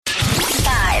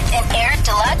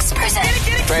Deluxe presents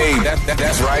FAED,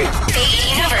 that's right.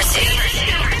 FAED University.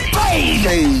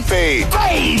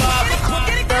 FAED.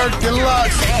 Eric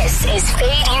Deluxe. This is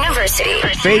FAED University.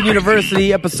 FAED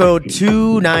University, episode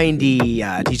 290.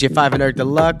 TJ5 and Eric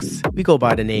Deluxe. We go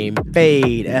by the name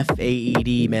FAED,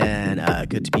 F-A-E-D, man.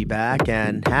 Good to be back,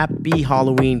 and happy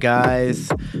Halloween, guys.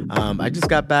 I just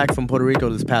got back from Puerto Rico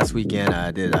this past weekend.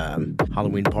 I did a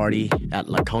Halloween party at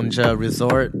La Concha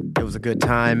Resort. It was a good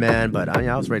time, man, but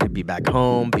I was ready to be back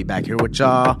home, be back here with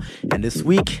y'all. And this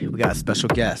week, we got a special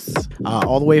guest.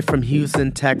 All the way from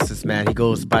Houston, Texas, man. He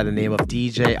goes by the name of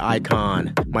DJ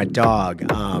Icon, my dog.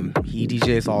 He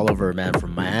DJs all over, man,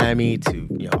 from Miami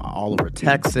to, all over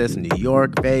Texas, New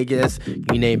York, Vegas,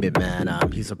 you name it, man.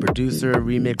 He's a producer,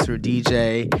 remixer,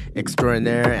 DJ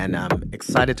extraordinaire, and I'm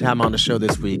excited to have him on the show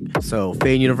this week. So,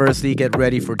 FAED University, get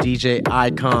ready for DJ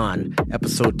Icon,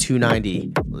 episode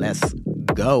 290. Let's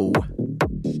go.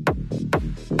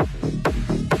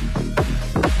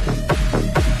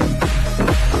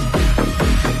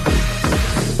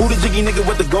 Who the jiggy nigga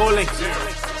with the gold link?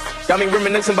 Got me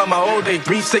reminiscing about my old day.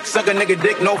 3-6 sucker nigga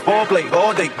dick, no foreplay.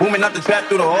 All day, booming out the trap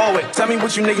through the hallway. Tell me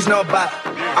what you niggas know about.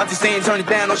 Auntie saying turn it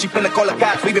down, or she finna call the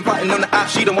cops. We been plotting on the op,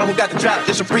 she the one who got the drop.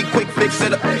 Just a free quick fix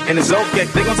it up, and it's okay.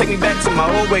 They gon' take me back to my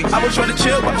old way. I was trying to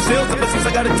chill, but I'm still ever since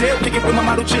I got a deal. Kick it with my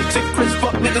model chick, sick Chris,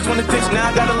 fuck niggas wanna ditch.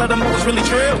 Now I gotta let them know it's really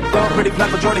trill. Gone pretty black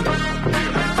for Jordan.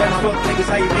 Fast fuck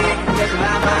niggas, how you been? Catch my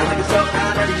mind, niggas up,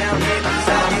 down every now and then.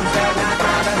 Side you, side,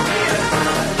 nine, that's it.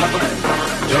 Jordan,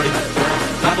 Jordy,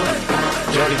 Flacco,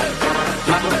 Jordy,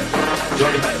 Flacco,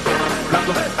 Jordy,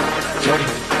 Flacco, Jordy,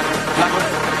 Flacco,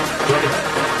 Jordy,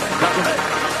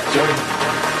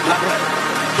 Flacco,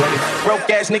 Jordy. Broke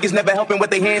ass niggas never helping with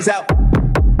their hands out.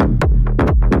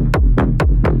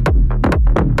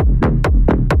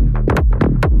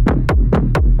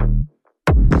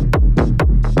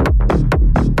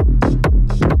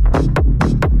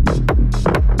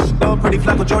 Oh, pretty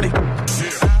Flacco, Jordy.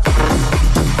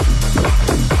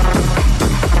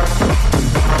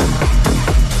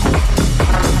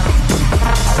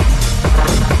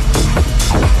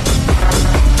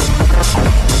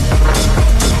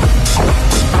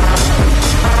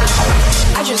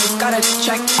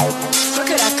 Check. Fuck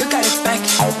it, I could got it back.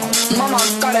 Mama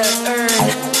gotta earn.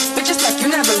 Bitches like you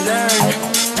never learn.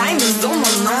 Diamonds on my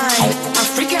mind. I'm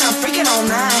freaking all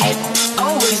night.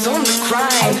 Always on the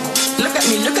grind. Look at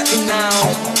me now.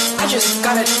 I just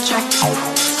gotta check.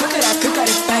 Fuck it, I could got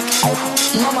it back.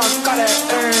 Mama gotta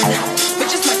earn.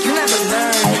 Bitches like you never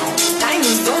learn.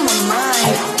 Diamonds on my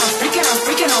mind. I'm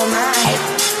freaking all night.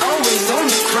 Always on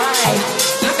the grind.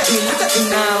 Look at me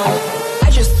now. I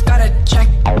just gotta check.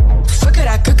 Fuck it,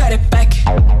 I could got it back.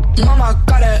 Mama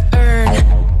gotta earn.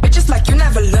 Bitches like you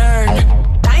never learn.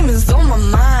 Diamonds on my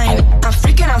mind. I'm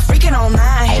freaking all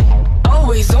night.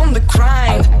 Always on the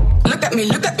grind. Look at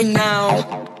me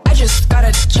now. I just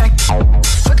gotta check.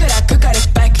 Fuck it, I could got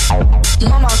it back.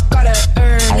 Mama gotta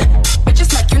earn.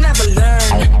 Bitches like you never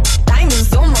learn.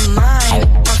 Diamonds on my mind.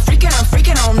 I'm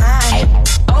freaking all night.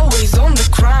 Always on the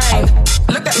grind.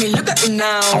 Look at me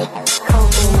now.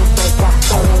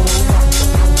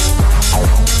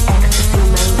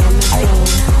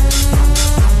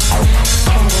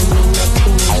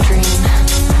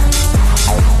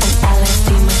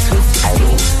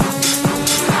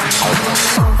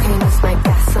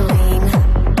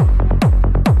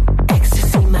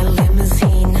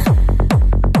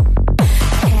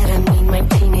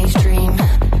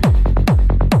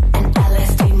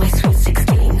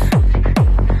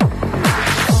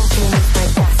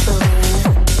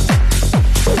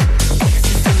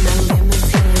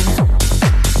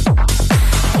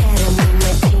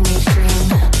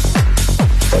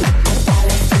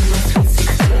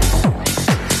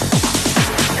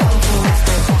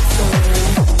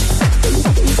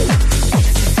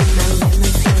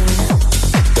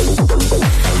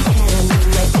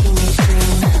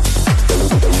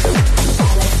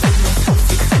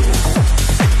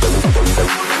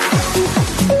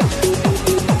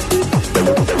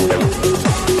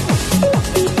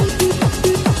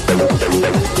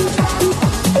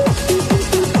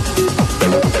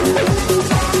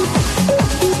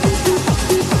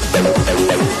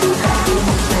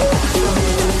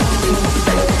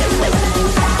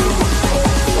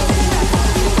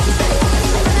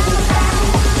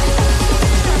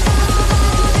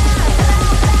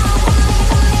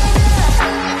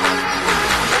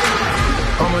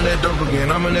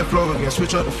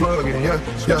 Switch up the floor again, yeah.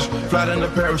 Fly in the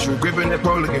parachute, gripping that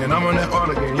pole again. I'm on that all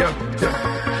again, yeah.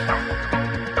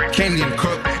 Can't even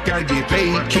cook, gotta get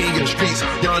paid. King in the streets,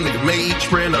 young nigga made.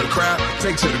 Spreading on the crowd,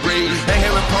 take to the grave. Ain't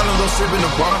having problems, don't sip in the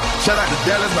bar. Shout out to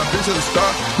Dallas, my bitch to the star.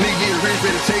 Nigga get rich,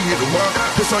 better take it to walk.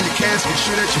 Piss on your casket,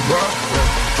 shit at your bra.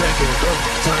 Drinking it up,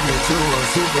 turn me to a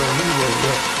superhero.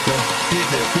 Get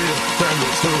that pill, turn me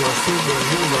to a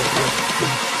superhero.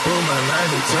 Put my life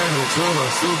and turn me to a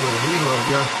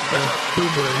superhero.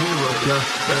 Superhero,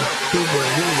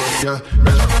 superhero,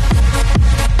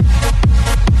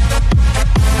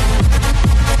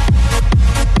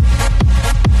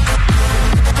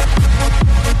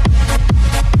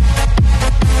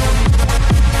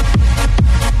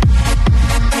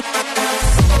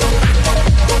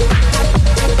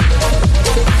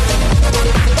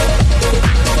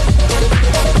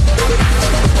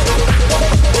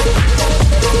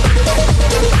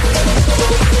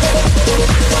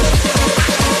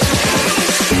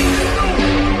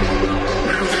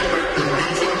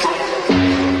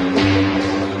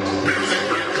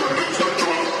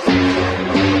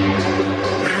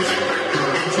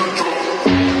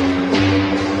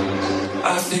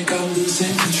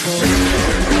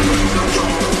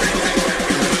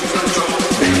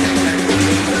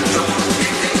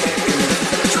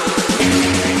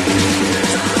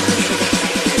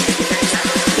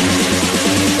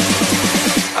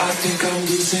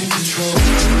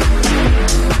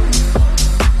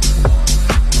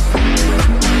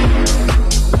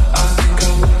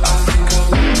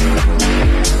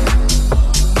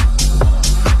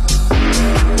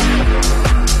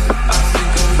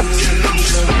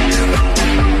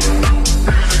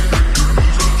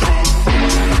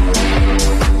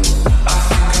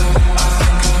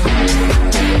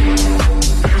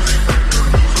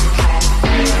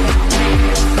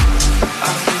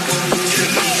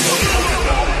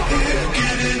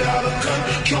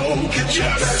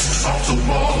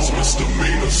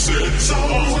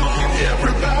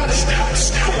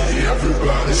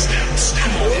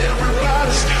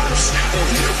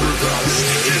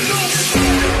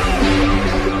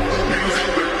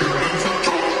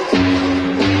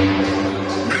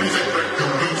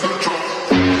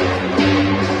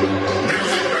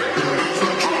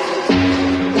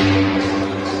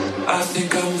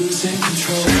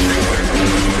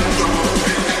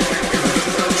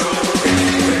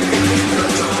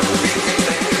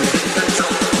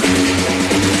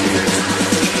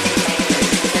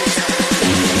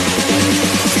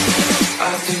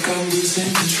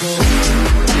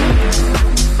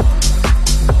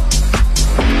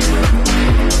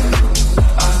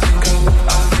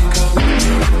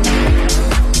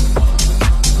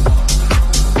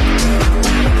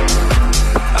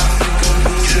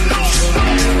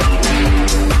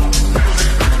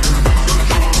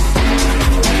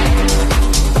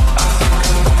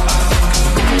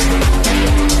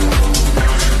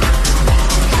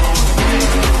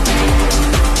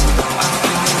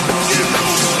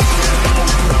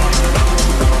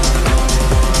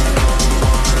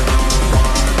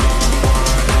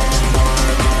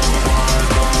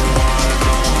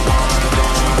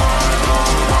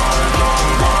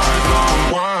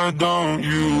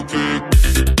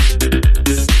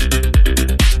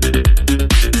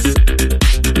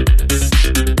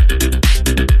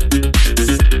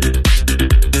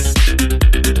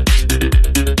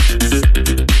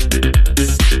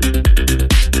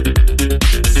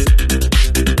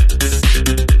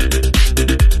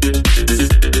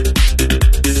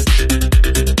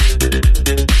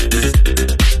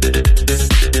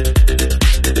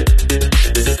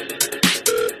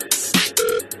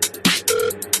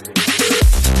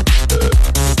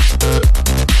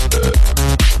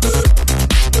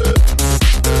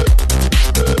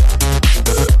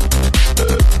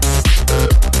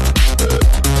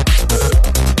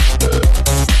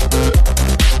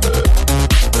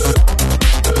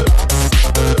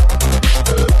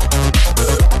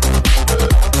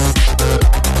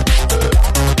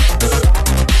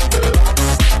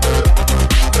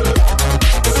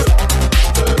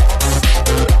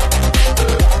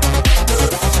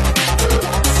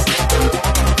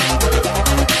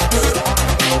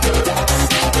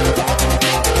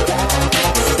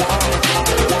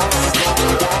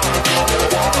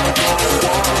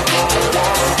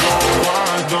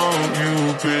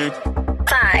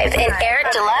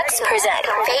 present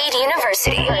FAED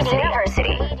University.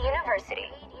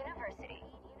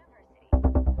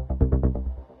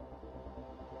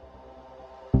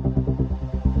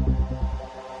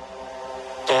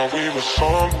 Thought we were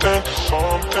something.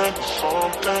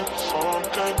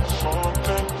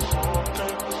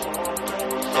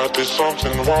 But there's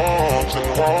something wrong.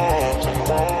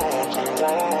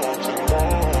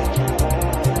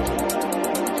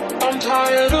 I'm tired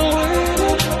tired of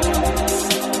waiting,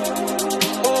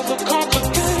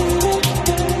 overcomplicated.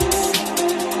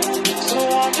 So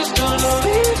I'm just gonna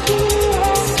leave you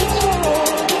out to talk.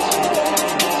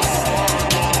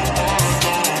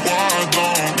 Why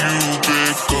don't you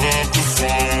pick up the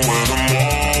phone when I'm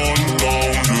all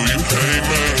alone? Do you hate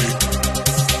me?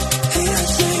 It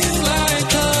seems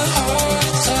like a heart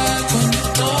attack when you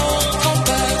don't come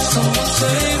back. Someone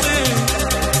save me.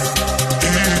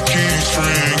 It keeps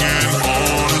ringing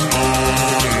on and on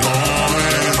and on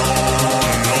and on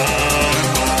and on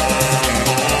and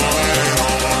on and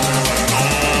on and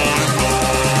on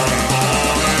and on.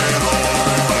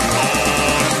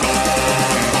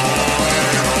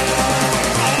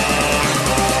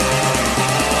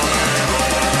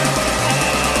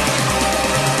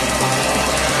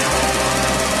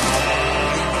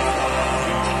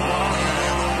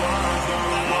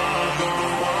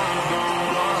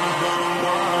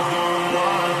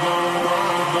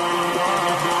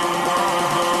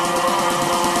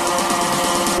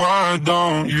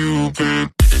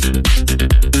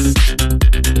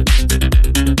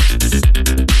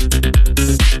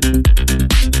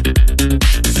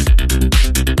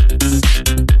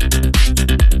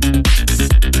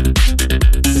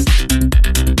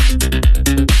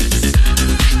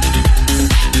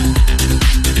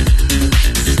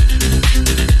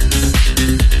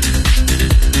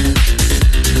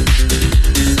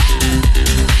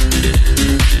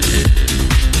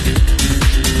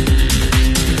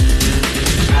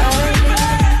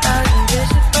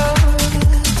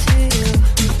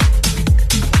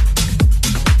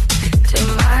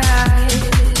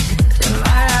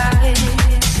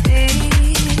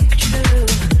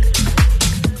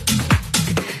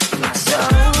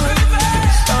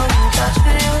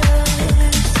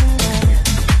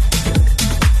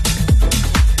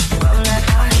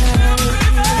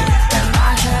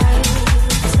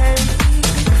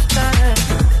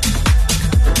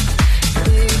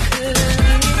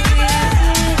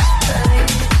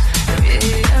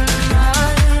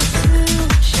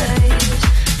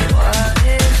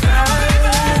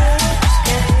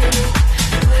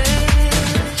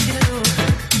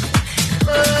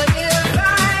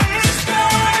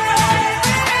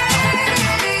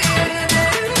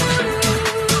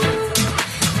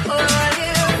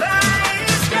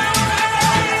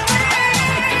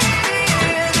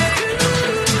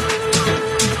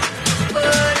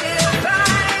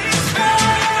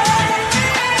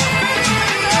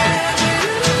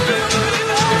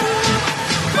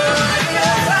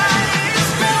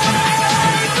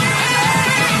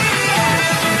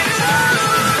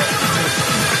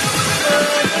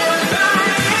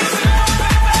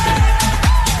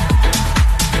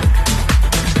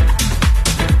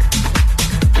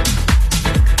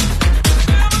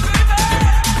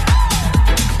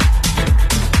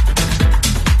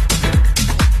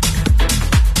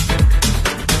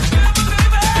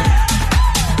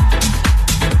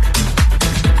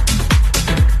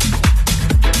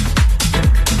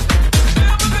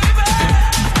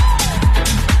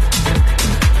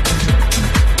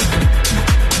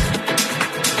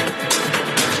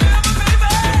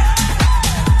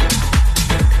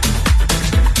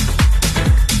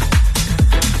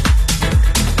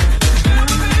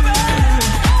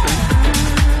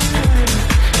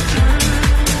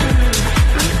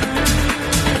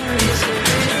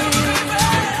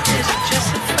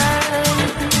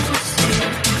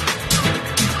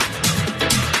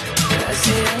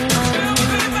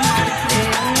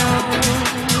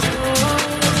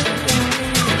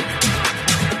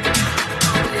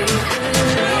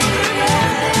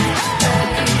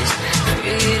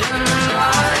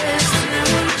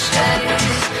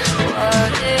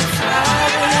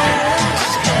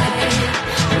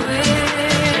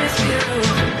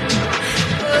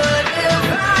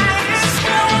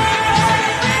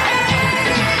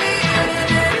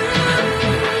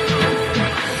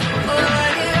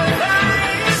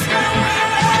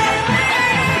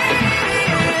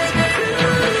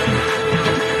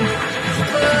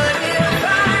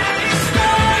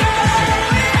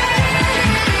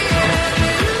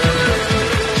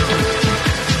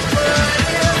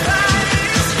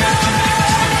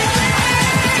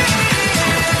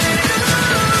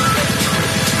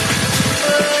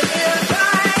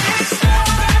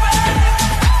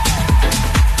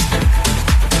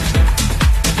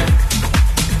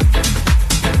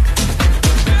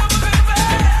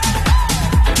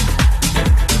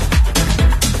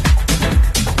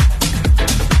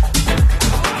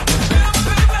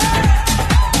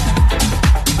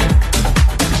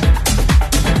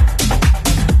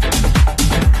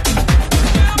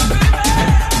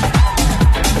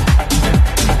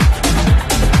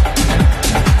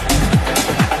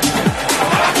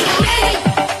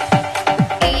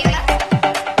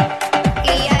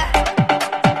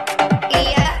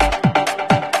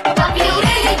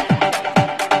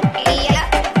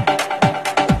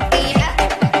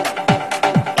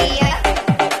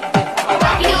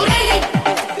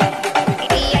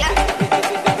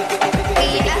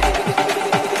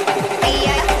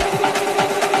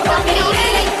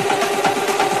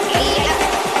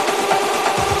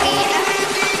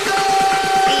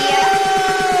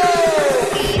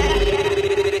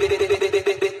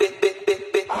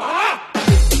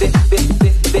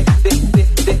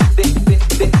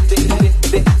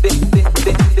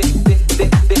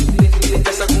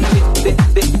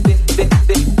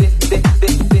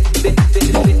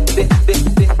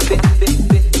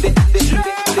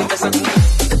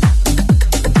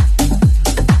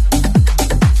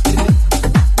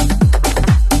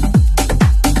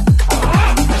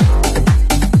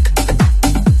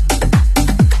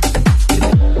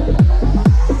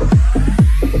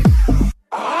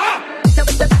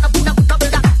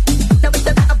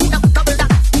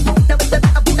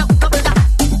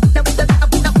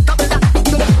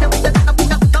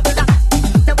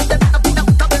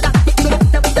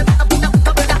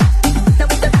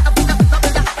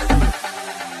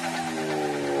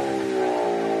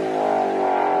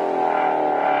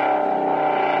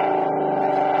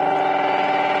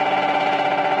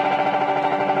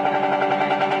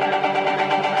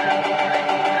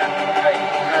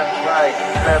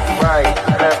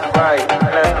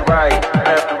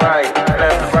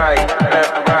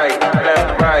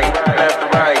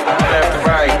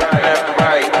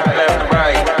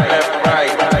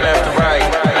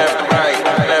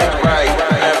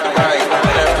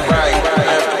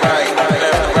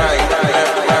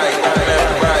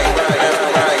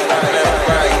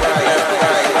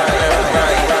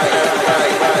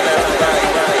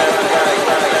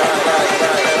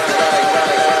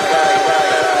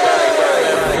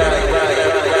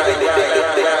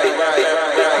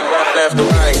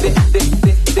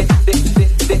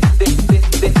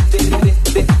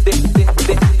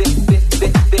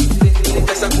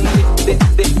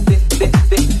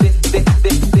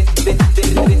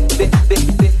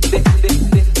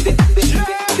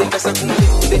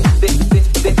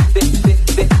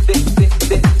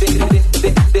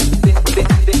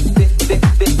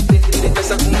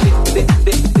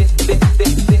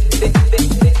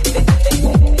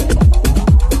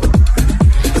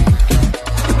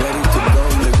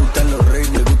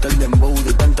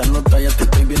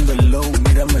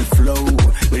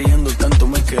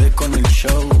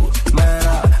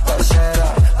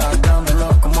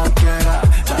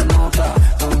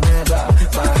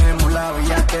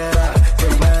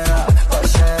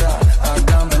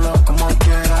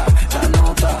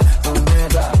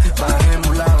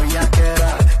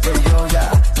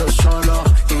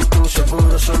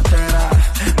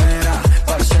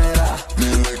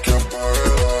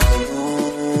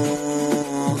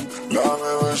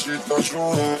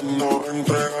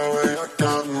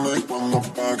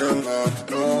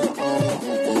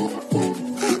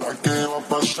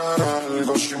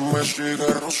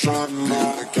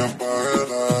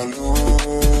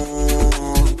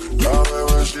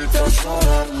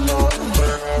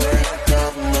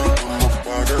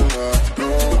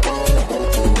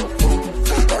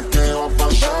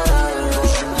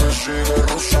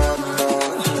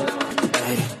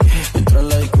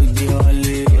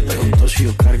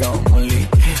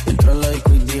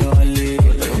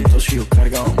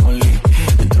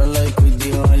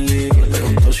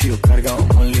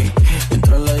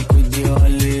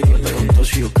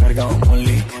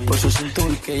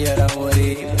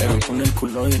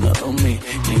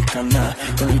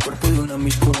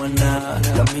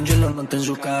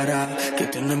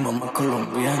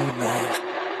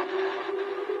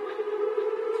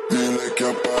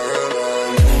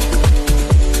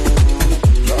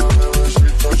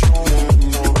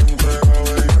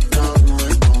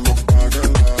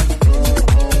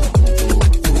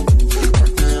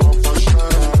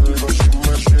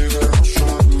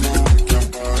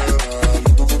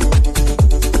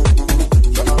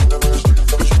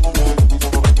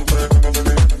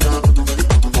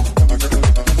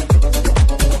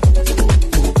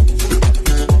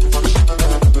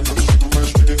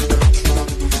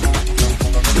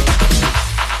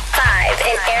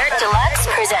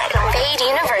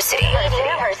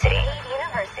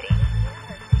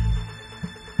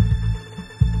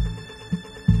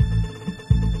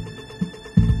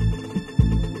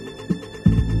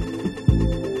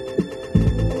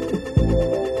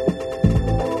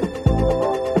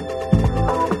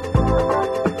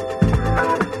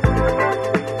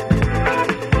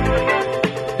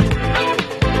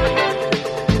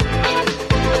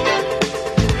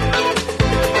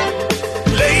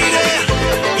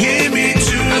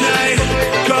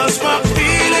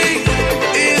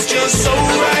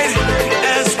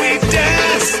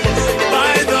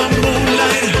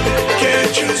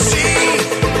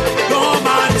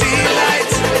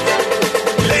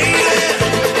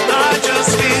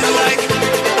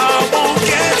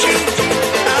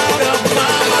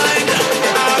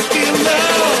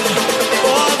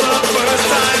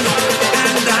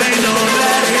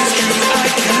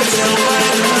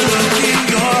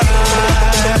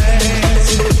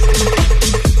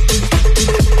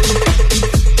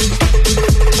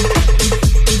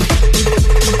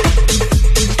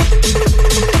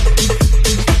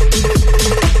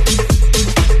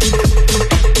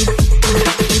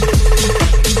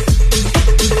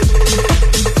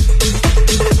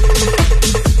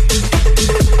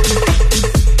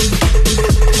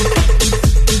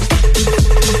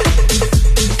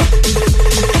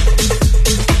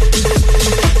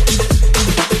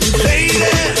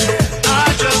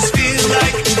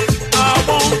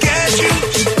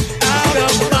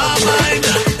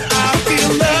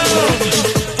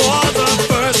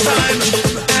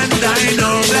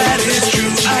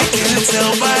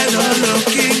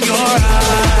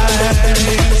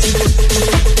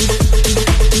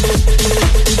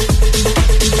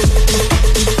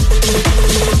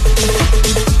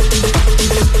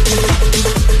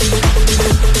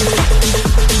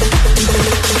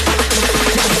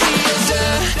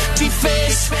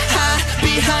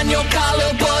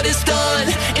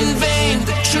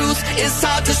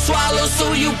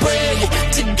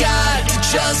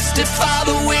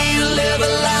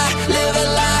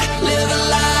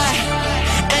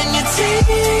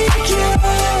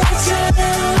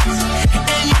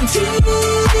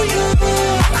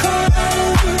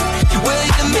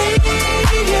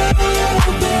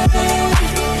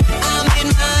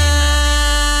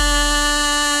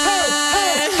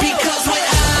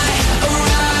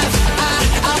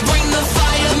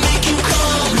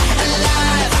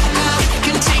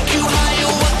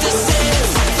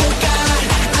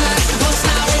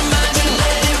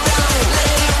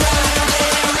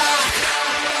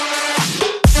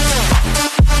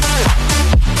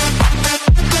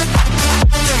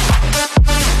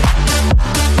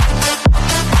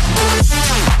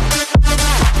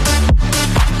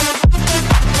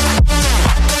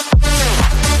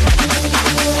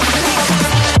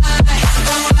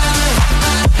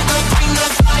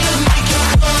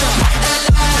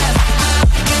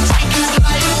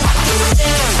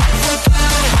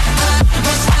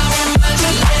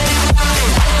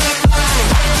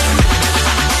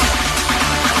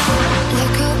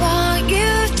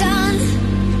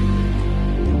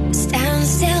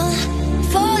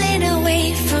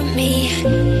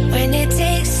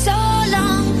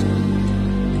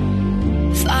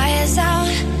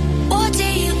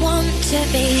 to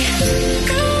be.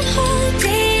 I'm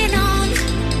holding on.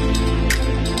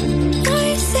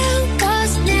 Myself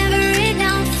was never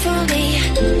enough for me.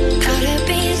 Gotta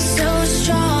be so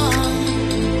strong.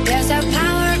 There's a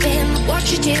power in what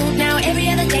you do. Now every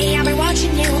other day I'll be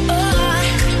watching you.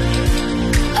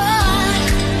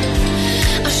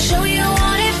 I'll show you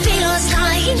what it feels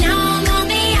like. Now I'm on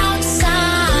the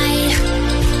outside.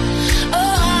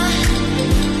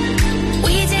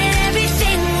 We did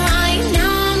everything right.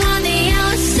 Now I'm on the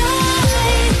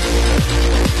outside.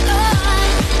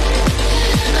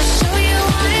 I'll show you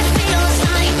what it feels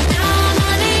like. Now I'm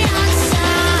on the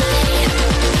outside.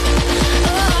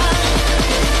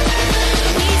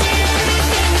 We did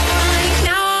everything right.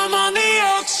 Now I'm on the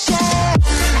outside.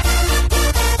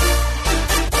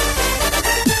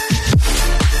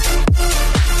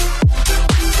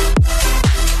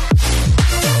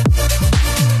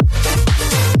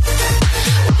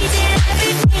 We did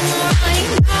everything right.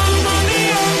 Now I'm on the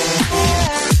outside.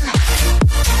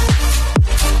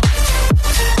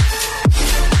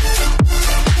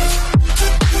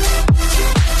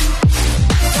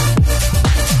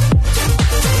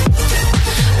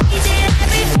 We did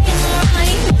everything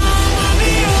right. Now I'm on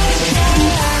the outside.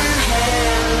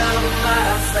 Hello, my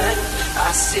friend.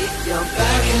 I see you're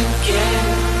back again.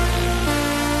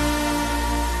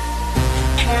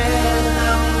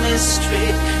 Hello, mystery.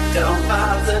 Don't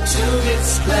bother to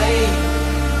explain.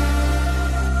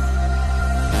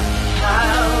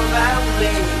 How about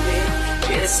lately?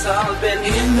 It's all been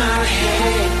in my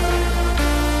head.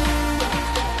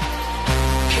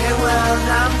 Yeah, well,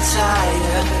 I'm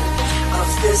tired of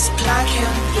this black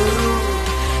and blue,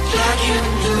 black and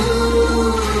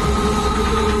blue.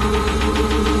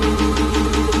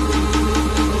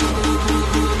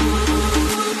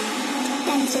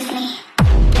 Dance with me.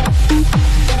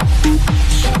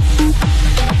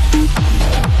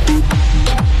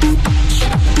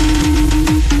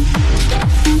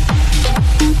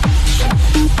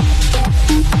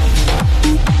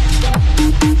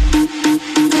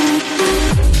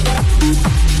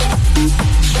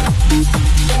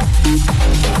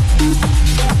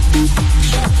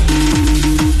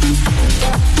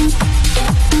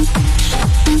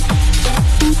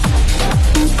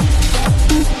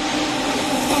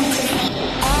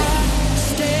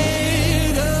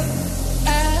 Stayed up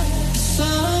at the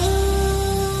sun.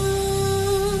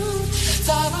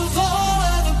 Thought of all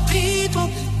of the people,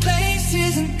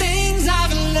 places, and things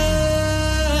I've loved.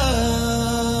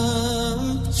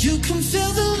 You can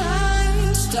feel the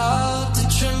lines start to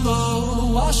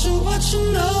tremble, washing what you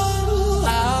know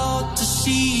out to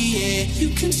sea. Yeah, you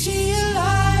can see your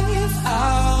life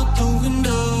out the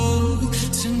window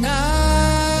tonight.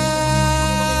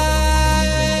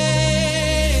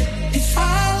 If I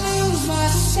lose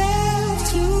myself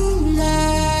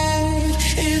tonight,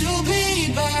 it'll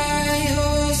be by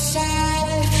your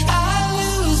side. I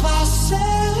lose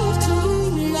myself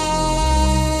tonight.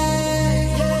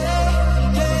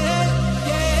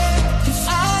 If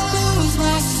I lose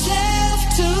myself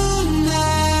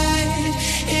tonight,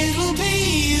 it'll be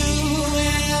you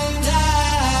and I.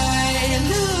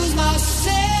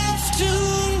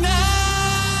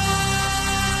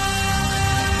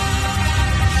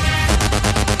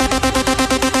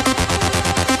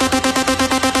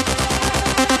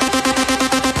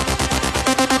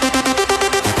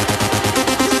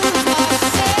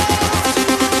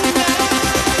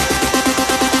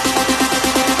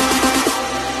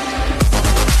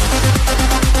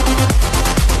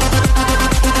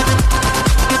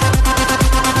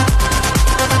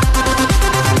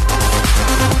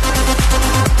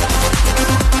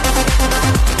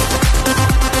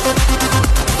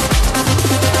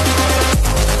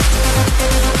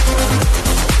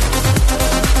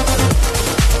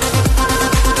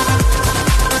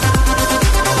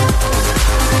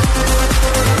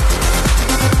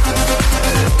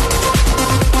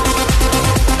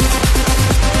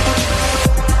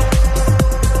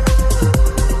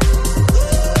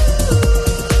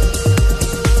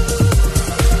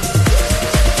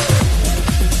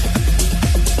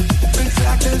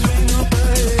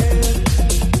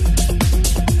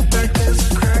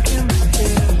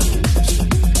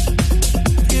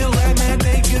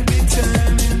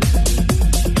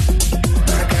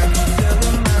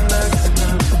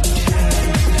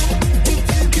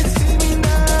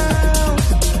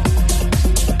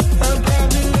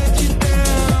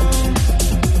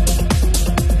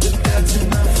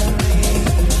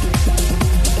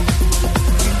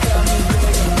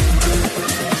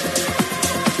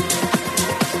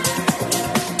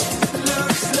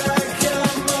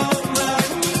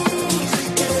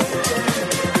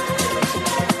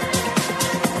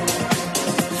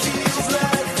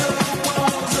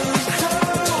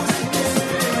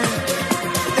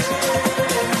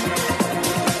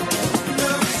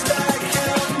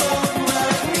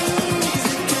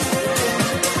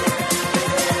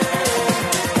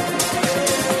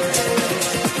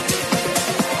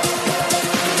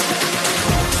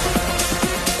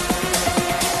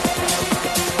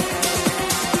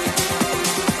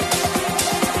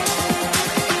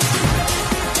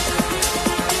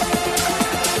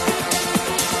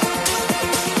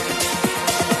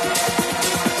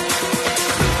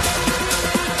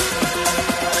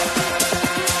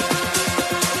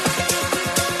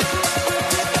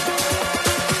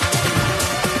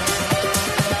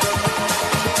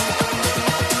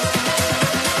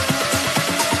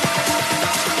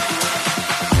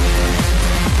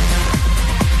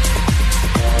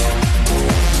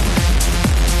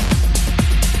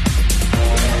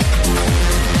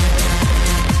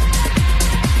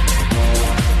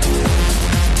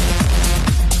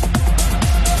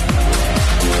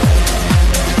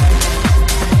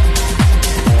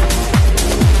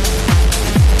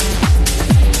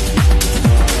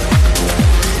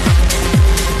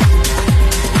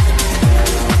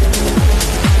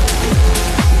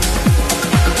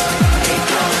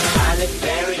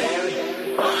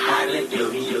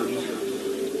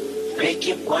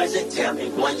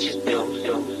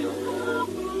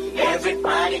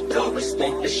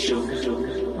 expect to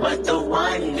shoot. But the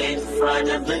one in front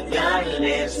of the gun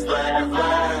lives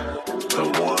forever. The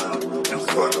one in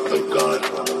front of the gun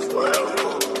forever.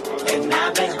 And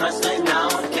I've been hustling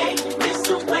all day. This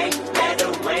away, that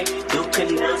away. Through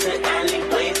canals and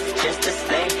alleyways just to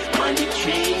stay. Money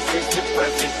trees is the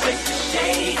perfect place to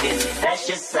shade. And that's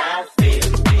just how I feel.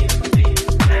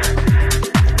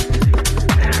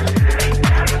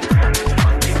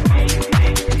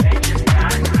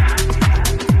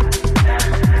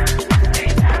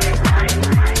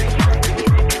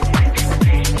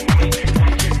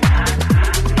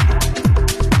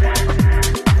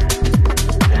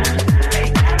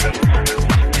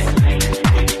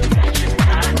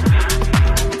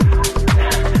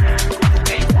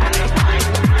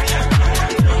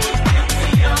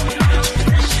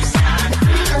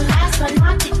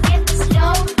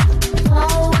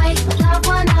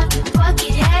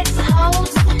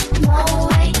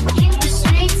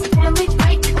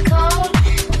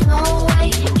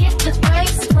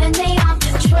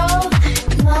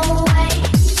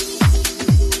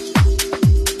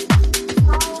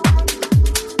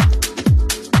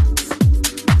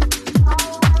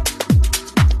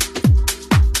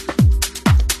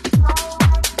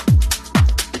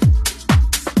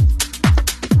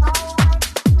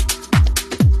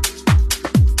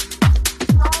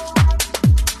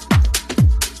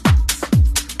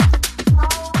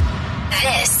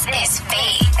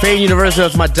 FAED University,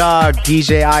 that's my dog,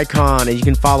 DJ Icon, and you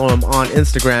can follow him on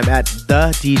Instagram at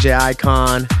the DJ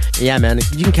Icon. Yeah, man,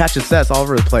 you can catch his sets all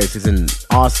over the place. He's in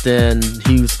Austin,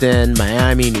 Houston,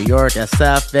 Miami, New York,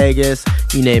 SF, Vegas,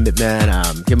 you name it,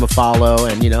 man. Give him a follow,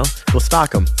 and, go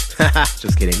stalk him.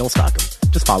 Just kidding, don't stalk him.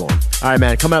 Just follow him. All right,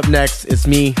 man, coming up next, it's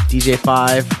me, DJ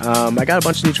 5. I got a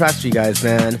bunch of new tracks for you guys,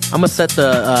 man. I'm going to set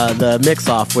the mix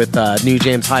off with new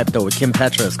James Hype, though, with Kim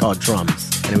Petra. It's called Drums.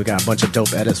 And we got a bunch of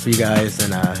dope edits for you guys.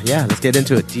 And yeah, let's get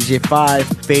into it. DJ 5,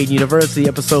 FAED University,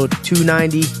 episode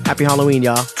 290. Happy Halloween,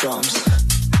 y'all. Drums.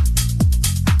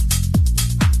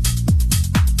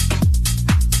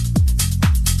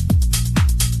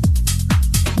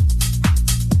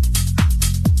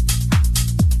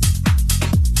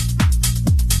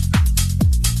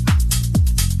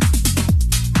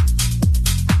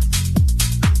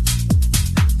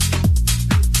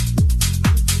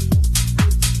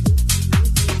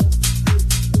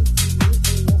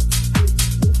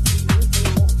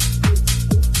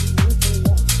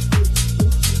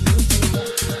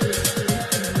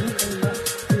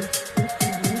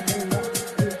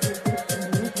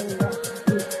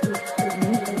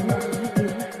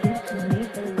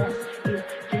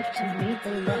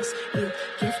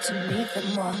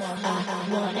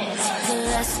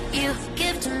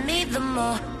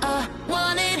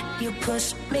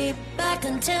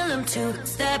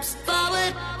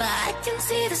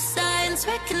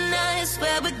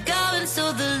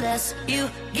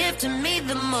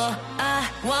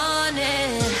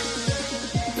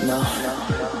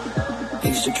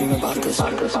 Dream about this.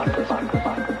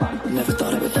 Never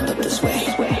thought it would end up this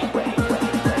way.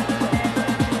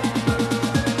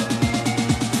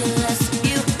 The less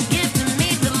you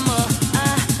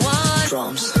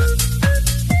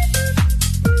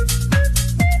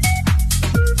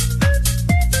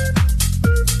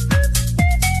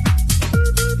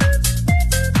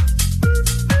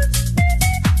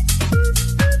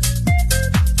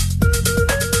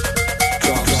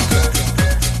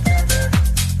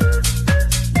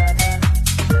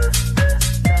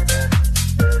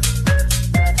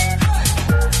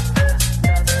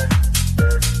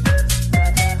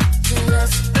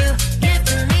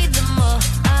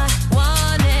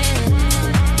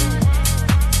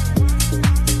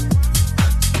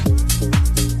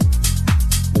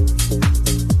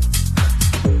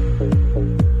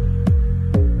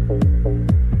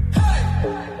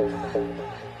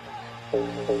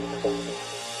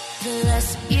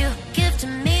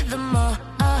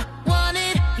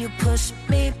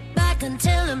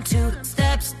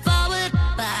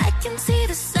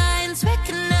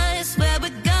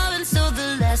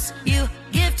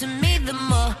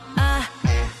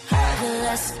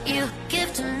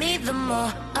to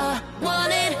me, the more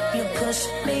I want.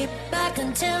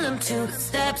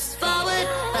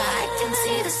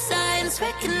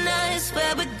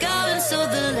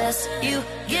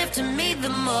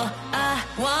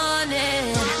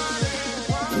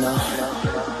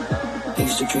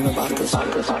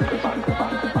 Drums.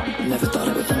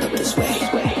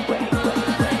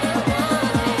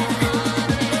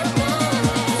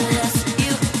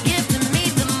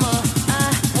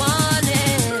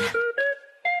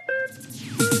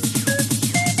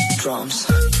 Drums.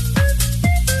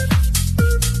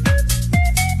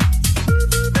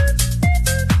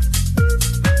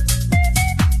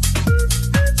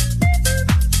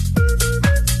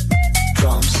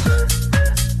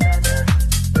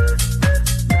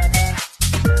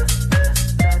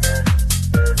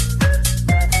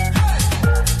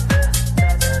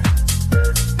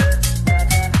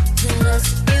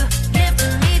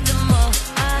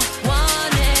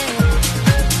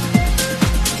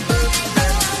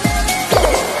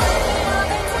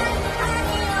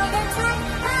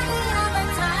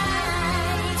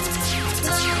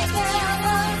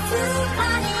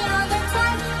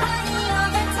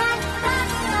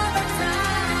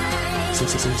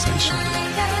 Sensation.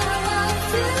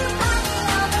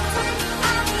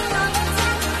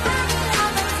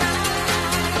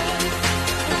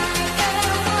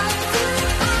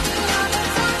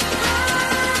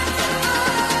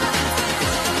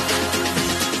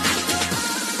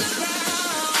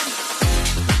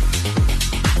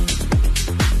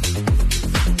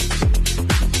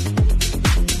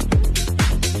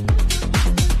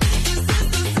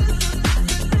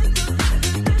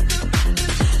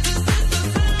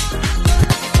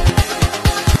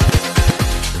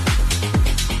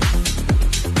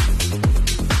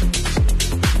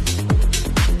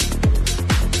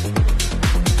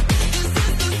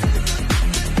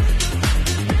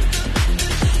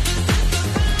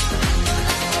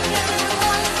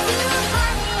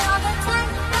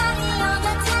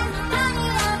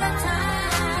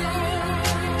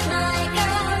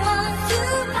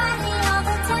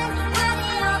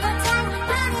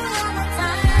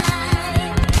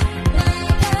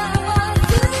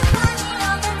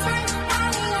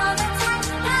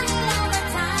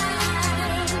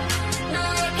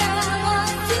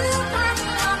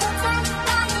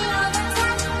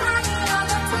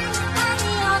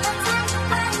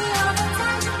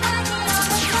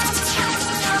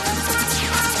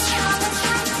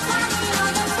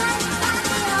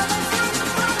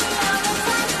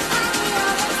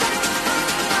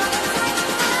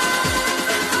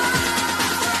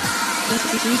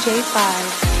 DJ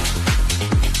 5.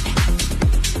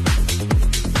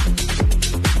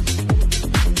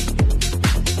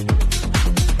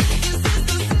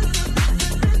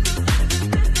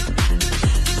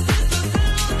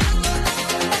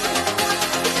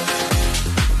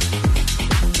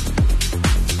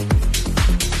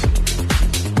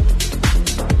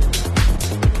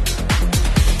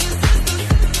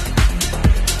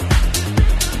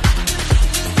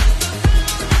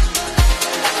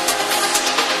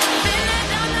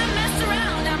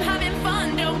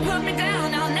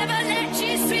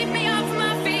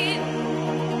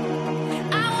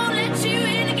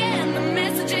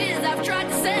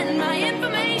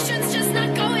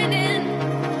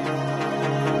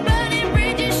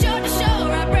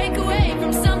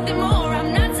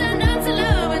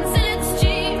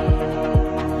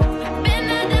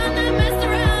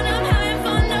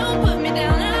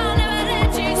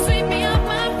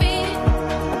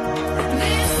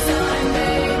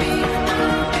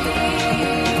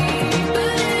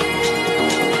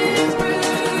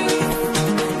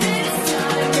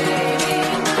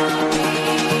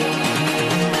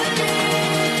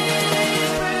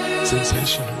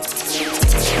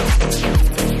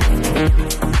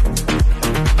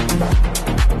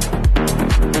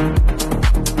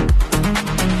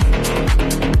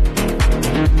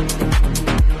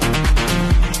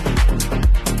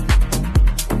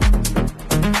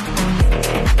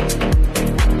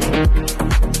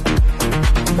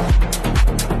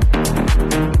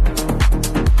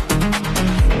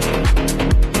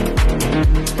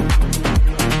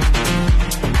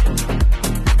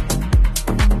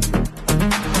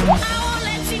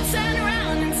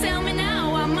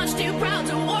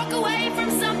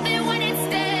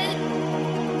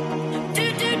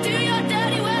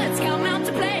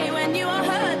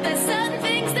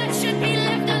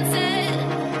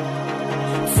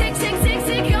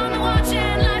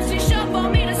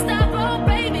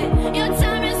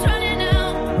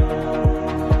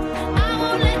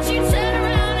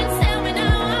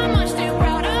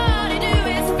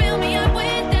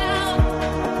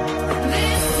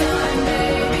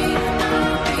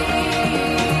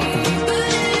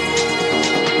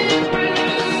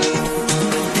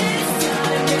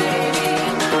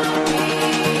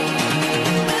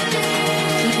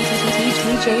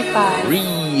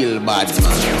 Real bad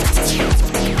man.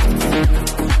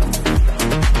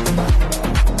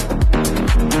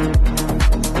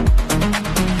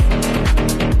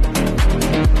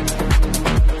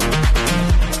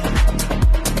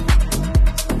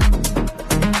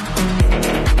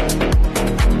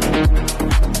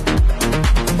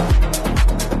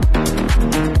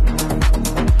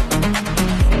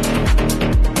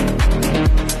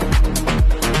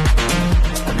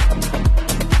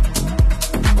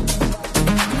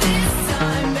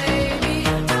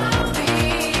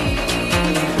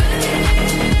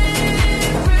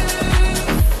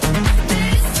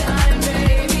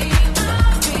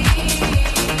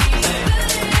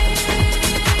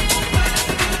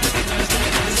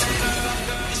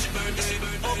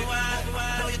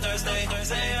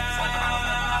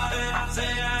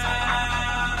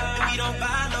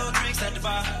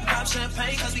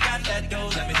 champagne cause we got that dough.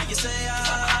 Let me hear you say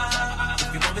ah.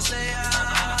 If you want me say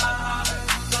ah.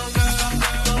 Go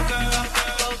girl, go girl.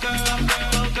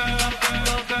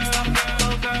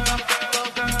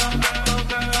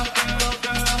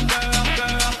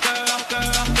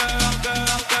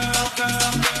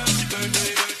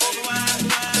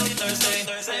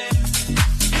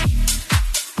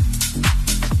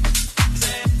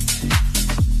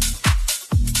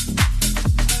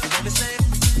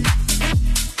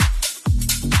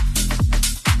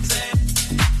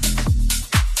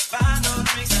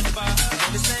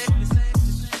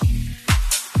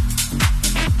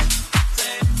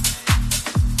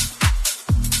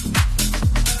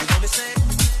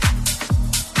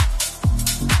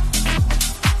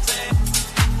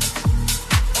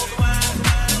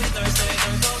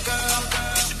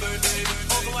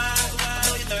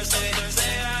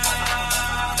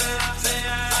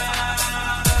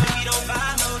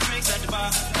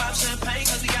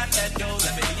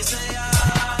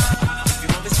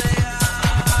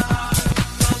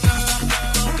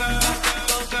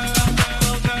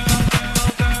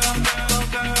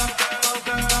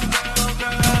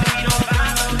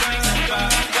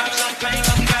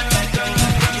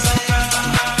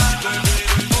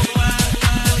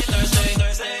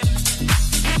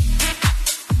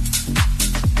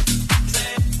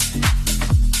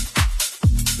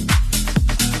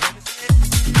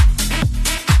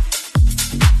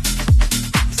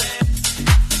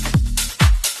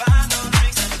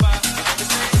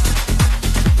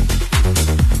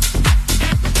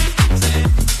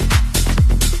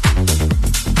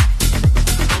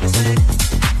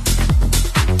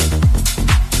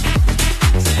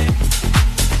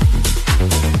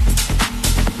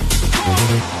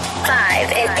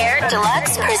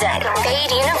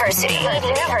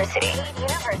 University.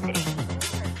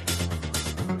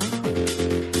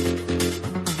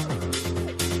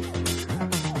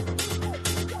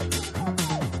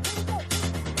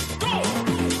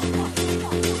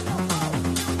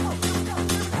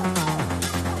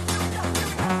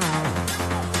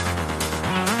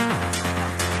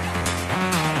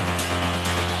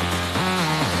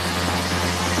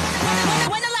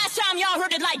 When the last time y'all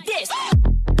heard it like this?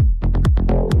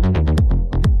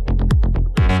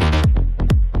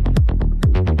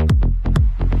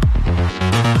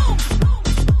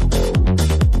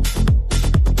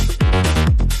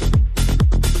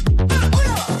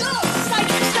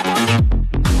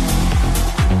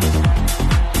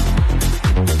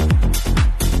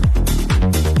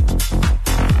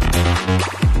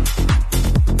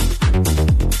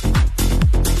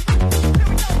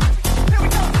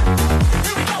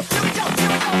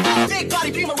 Big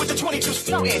body beamer with the 22s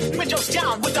floating. Windows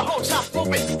down with the whole top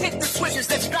open. Hit the switches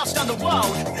that's bounced down the road.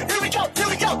 Here we go, here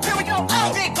we go, here we go.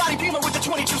 Oh, big body beamer with the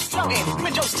 22s floating.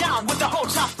 Windows down with the whole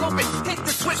top open. Hit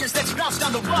the switches that's bounced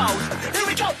down the road. Here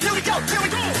we go, here we go, here we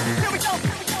go. Here we go,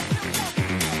 here we go,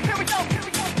 here we go.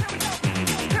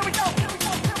 Here we go, here we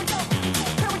go, here we go.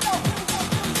 Here we go.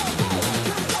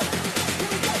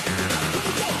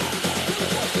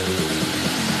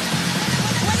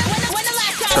 When the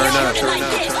last time y'all heard it like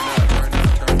this?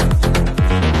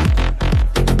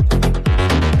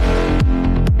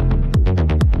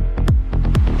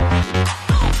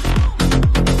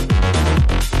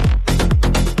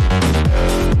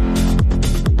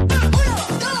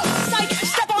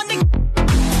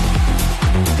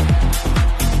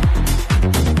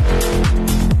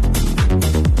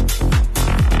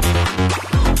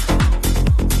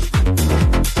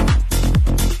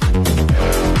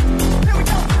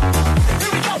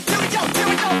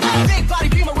 Big body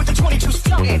beamer with the 22s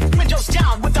floating. Windows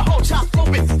down with the whole top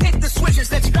open. Hit the switches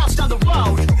that's bounced down the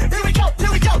road. Here we go,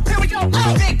 here we go, here we go.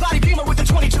 Oh, big body beamer with the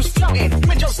 22s floating.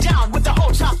 Windows down with the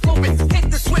whole top open.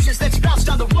 Hit the switches that's bounced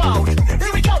down the road.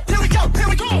 Here we go, here we go, here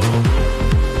we go.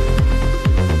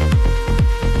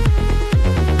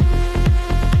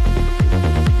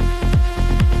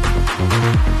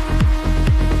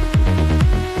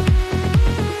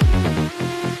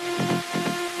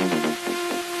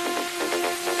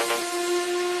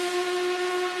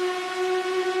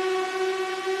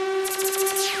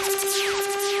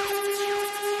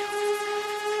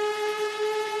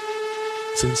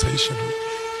 Sensational.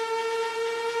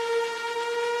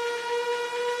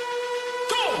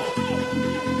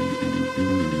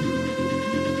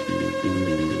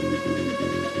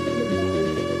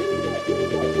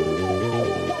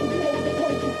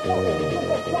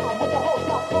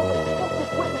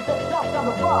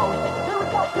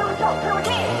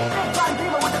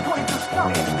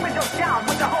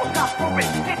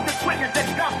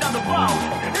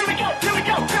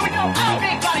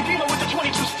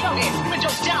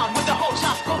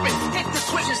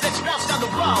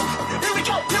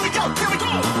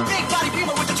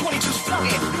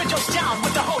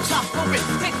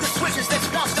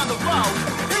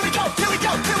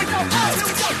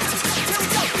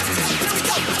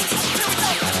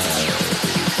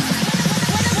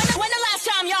 When the last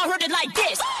time y'all heard it like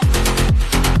this?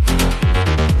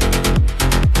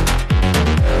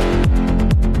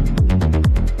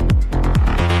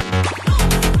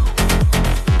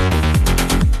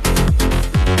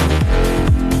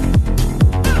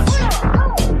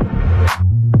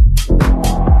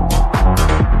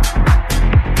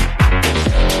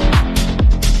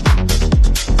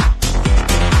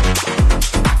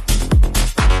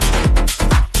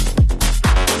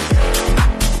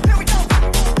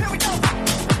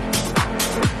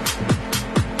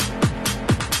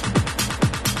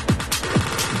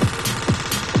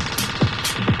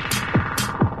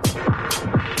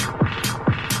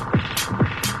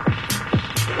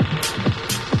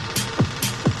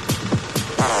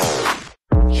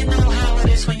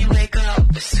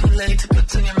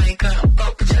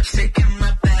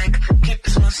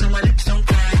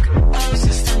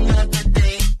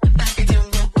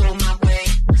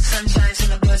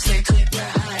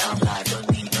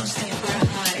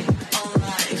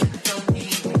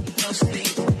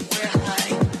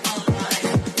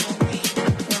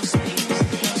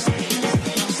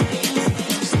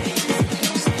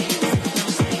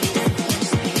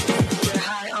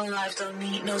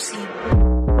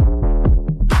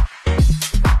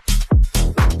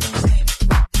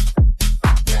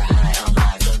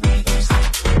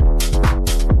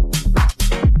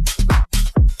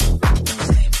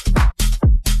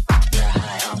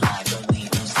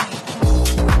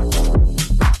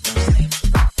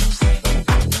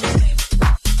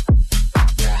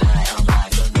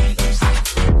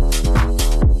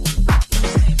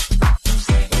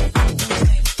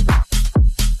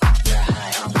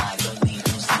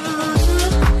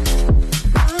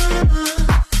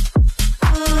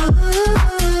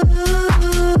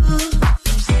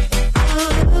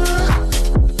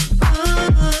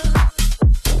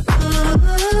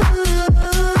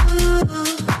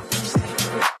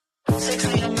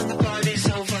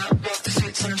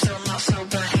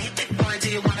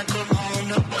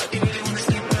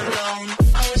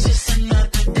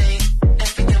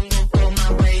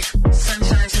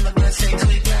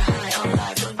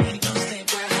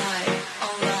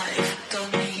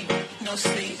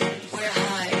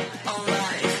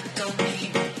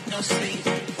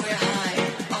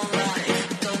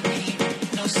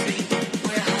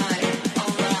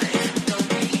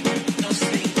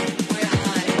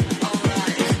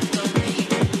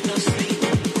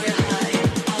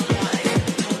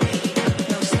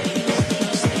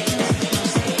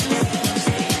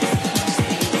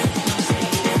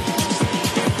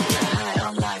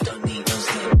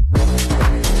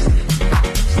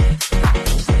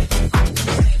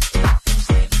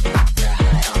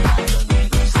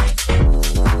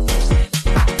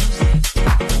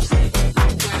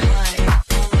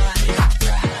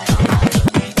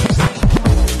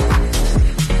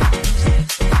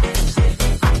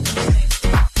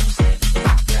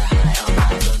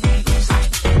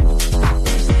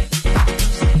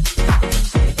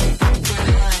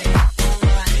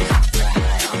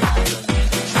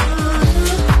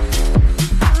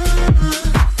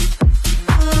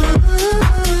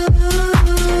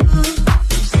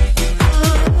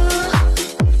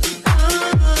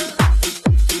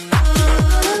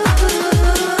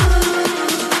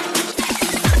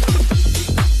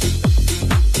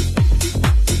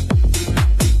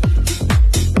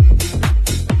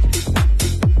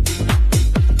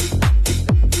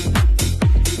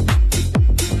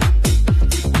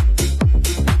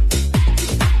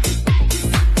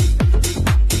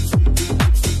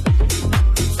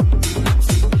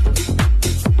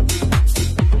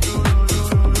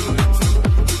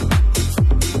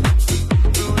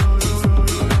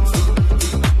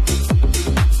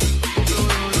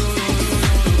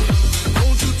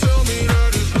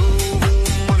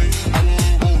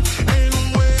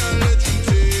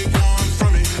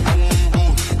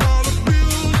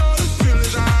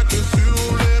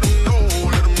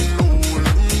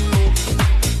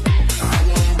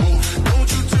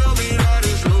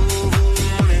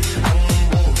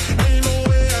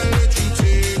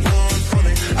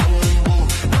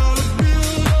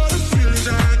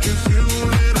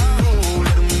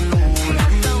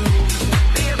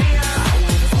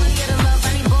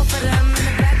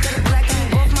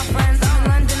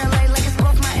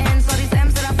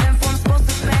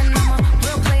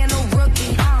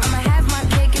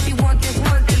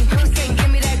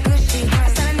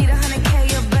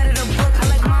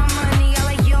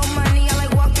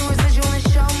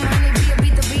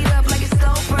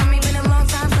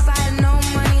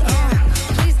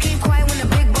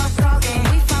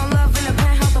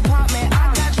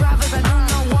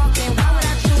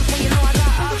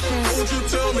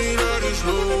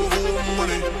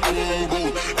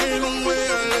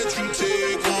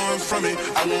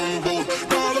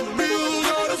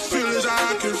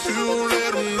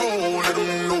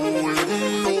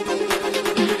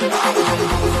 Don't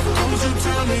you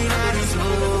tell me that it's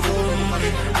love or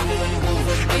money. I won't move.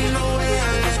 Ain't no way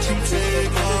I let you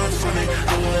take off from me.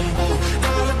 I won't move.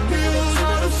 Dollar bills,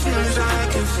 all the feelings I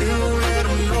can feel. Let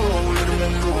them know, let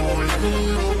them know, let them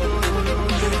know.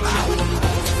 I won't move.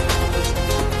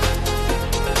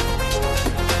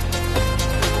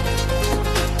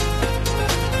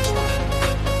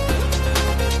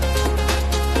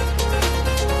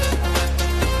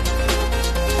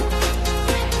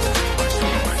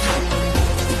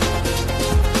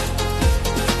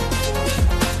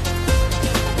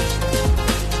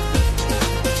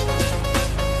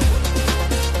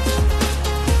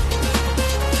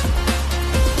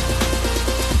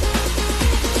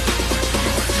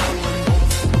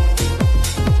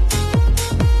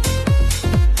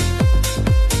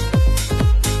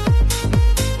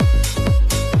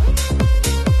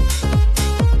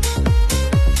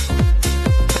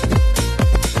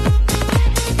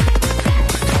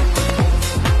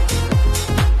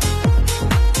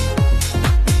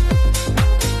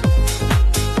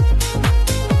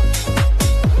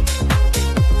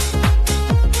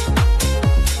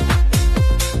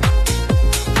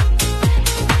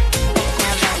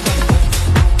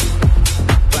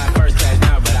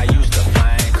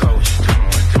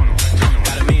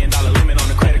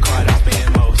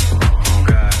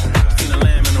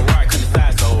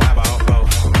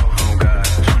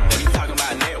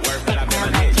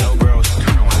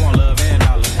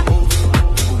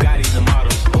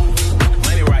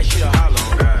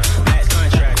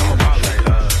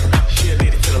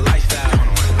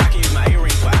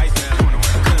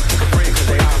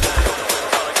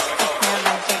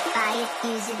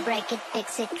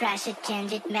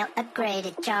 Change it, melt, upgrade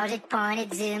it, charge it, point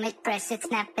it, zoom it, press it,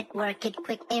 snap it, work it,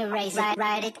 quick erase it,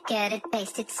 write it, get it,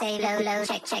 paste it, save low,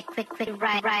 check, quick,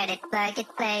 write it, plug it,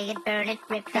 play it, burn it,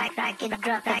 rip it, drag it,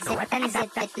 drop it, zip and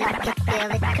zip it, lock it,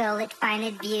 build it, call it, find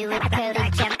it, view it, code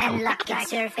it, jump and lock it,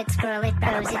 surf it, scroll it,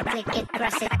 pose it, click it,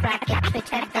 cross it, crack it,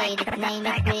 switch, update it, name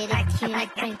it, read it, tune it,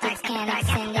 print it, scan it,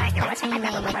 send it,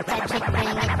 rename it, touch it,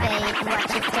 bring it, pay it,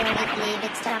 watch it, turn it, leave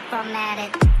it, stop, format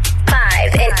it.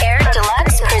 5 and Eric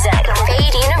Deluxe present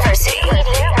FAED University.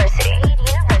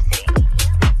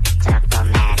 Stop,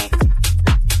 format it.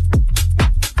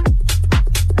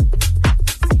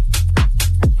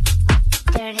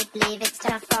 Turn it, leave it,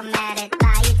 stop, format it.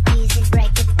 Buy it, use it,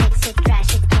 break it, fix it,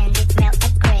 trash it, change it, melt,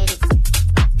 upgrade it.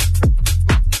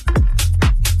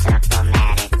 Stop,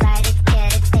 format it. Write it,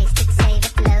 get it, paste it, save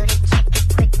it, load it, check it,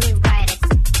 quickly write it.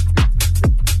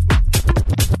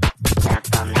 Stop,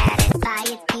 format it. Buy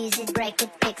it, use it, break it,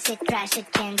 fix it, trash it,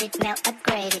 change it, melt,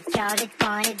 upgrade it, chart it,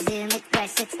 point it, zoom it,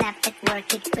 press it, snap it,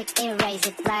 work it, quick erase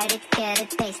it, write it, get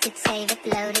it, paste it, save it,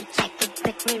 load it, check it,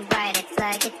 quick rewrite it,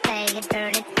 plug it, play it,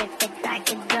 burn it, rip it, drag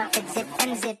it, drop it, zip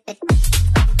and zip it.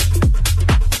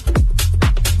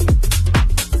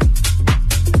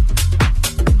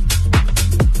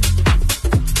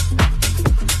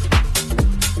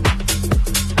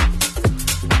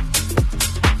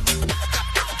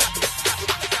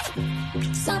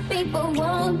 Some people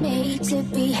want me to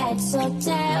be heads or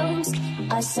tails.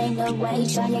 I say no way,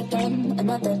 try again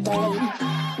another day.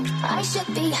 I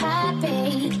should be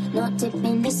happy, not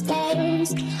tipping the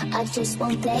scales. I just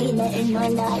won't play, letting my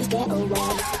life get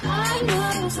away. I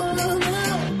know for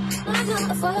now, I'm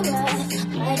not forward.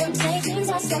 I don't take things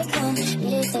as they come,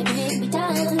 if they bring me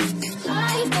down.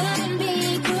 Life can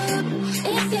be good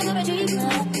if you're a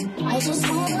dreamer. I just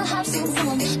wanna have some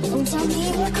fun. Don't tell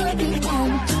me what could be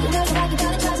done. You know that you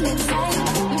gotta trust me inside.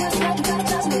 You know that you gotta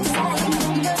trust me inside.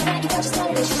 You know that you gotta just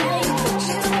let it shine.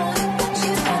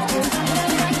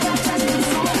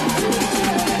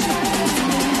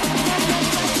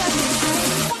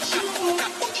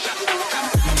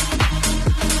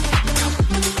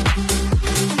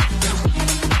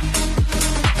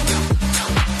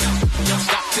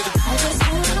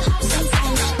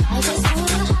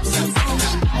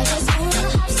 I just wanna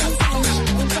have some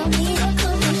fun.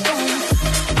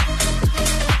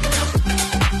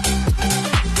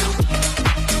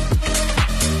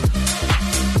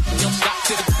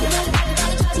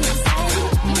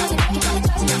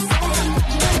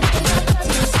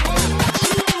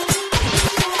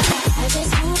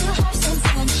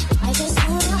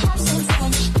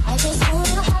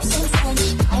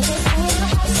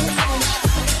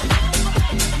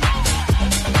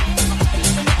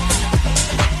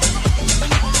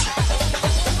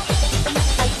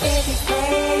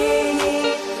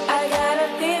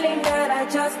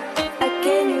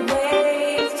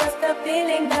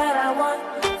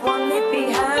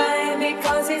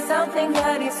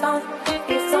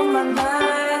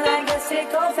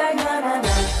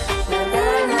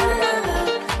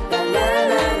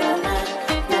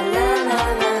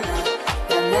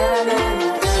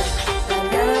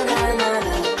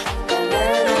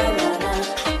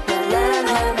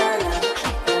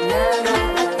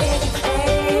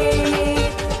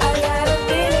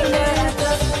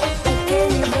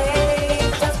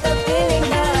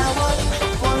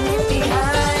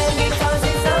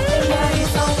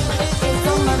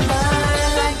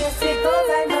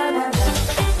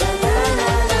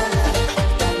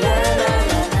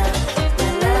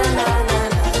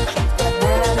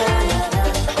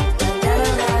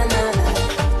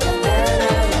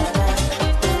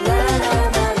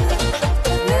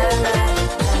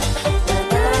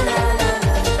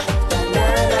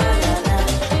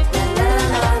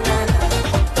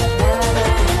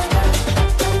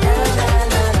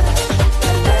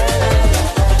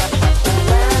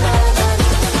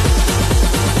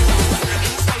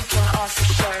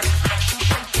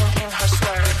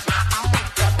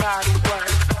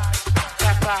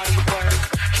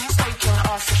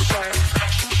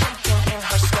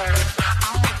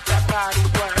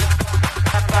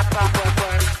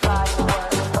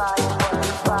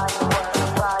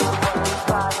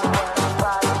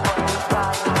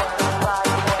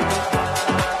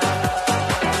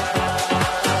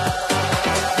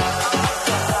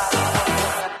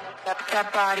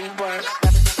 body work.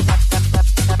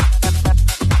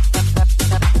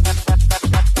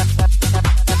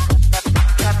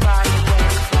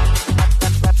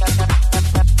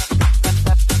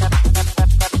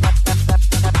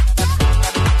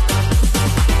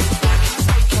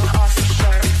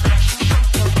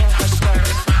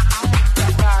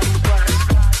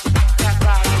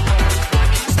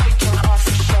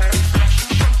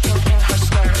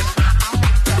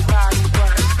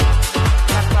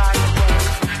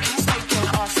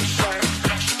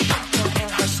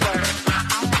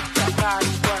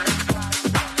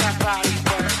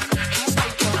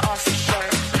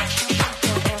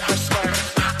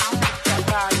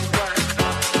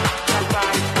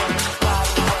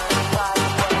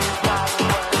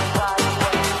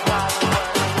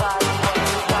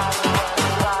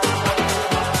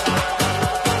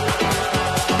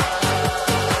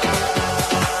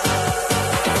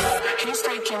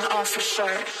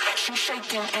 She's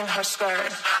shaking in her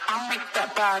skirt. I'll make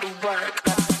that body work.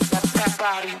 That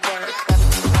body work.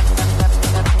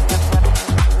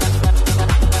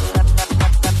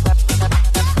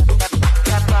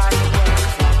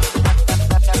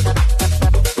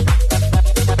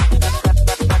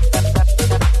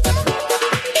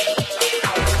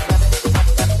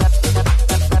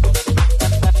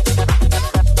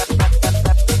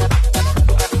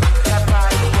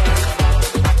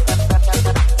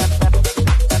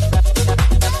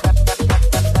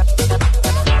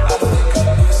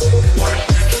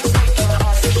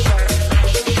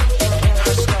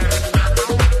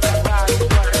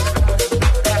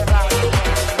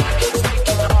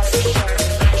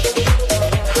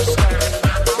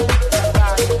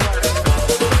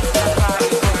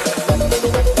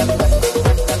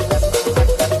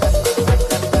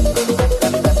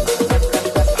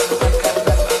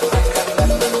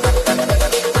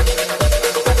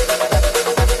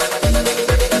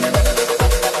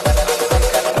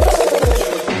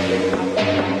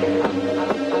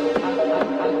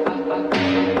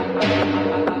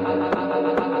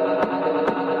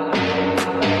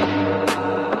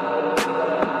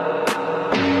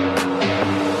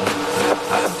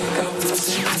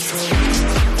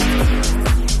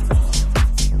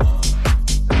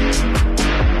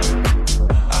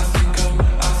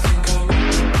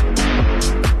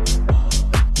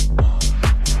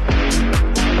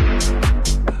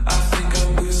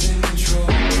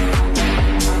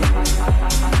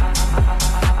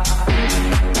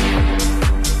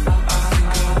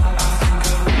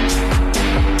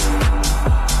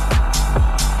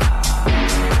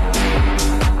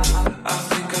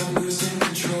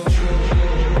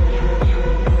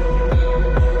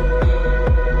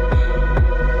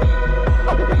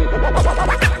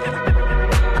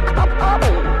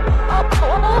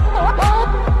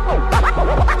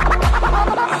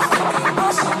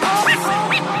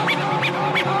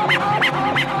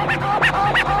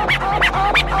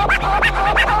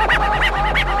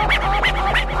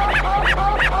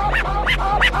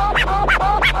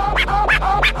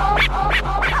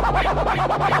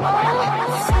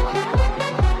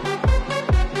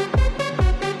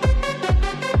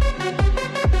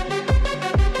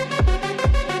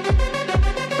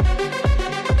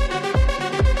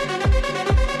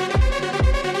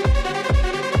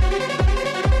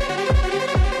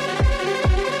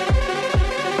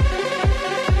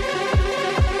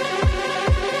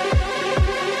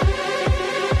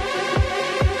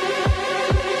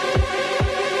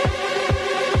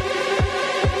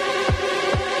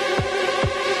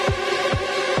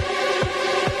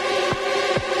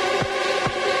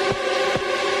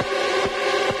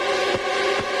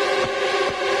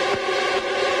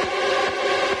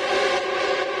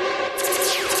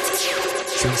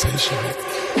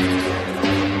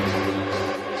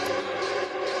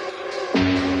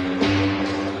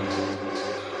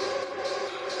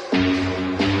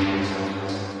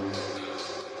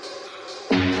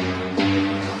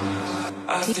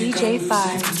 DJ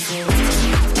 5.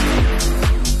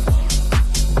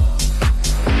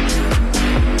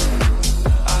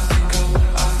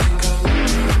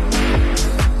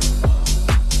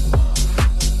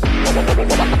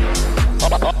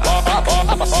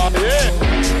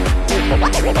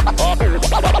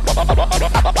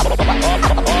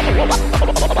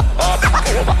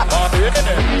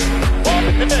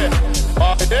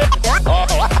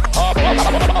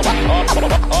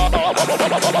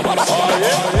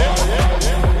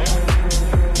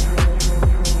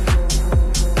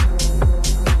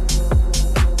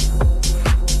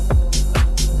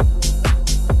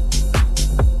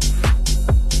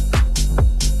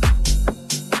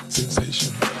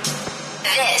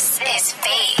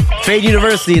 FAED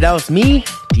University, that was me,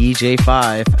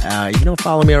 DJ5. You don't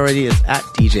follow me already, it's at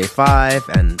DJ5,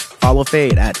 and follow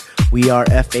FAED at We Are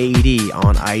FAED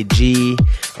on IG.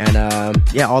 And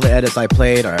all the edits I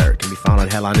played can be found on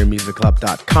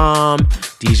headlinermusicclub.com.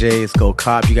 DJs, go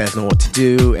cop, you guys know what to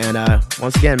do. And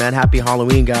once again, man, happy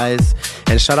Halloween, guys.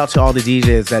 And shout out to all the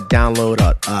DJs that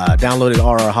downloaded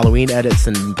all our Halloween edits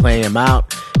and been playing them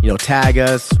out. Tag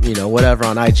us, whatever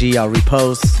on IG, I'll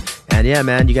repost. And yeah,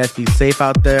 man, you guys be safe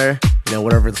out there.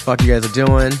 Whatever the fuck you guys are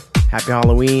doing. Happy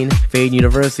Halloween. FAED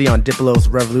University on Diplo's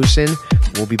Revolution.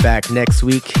 We'll be back next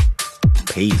week.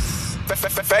 Peace.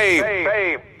 FAED.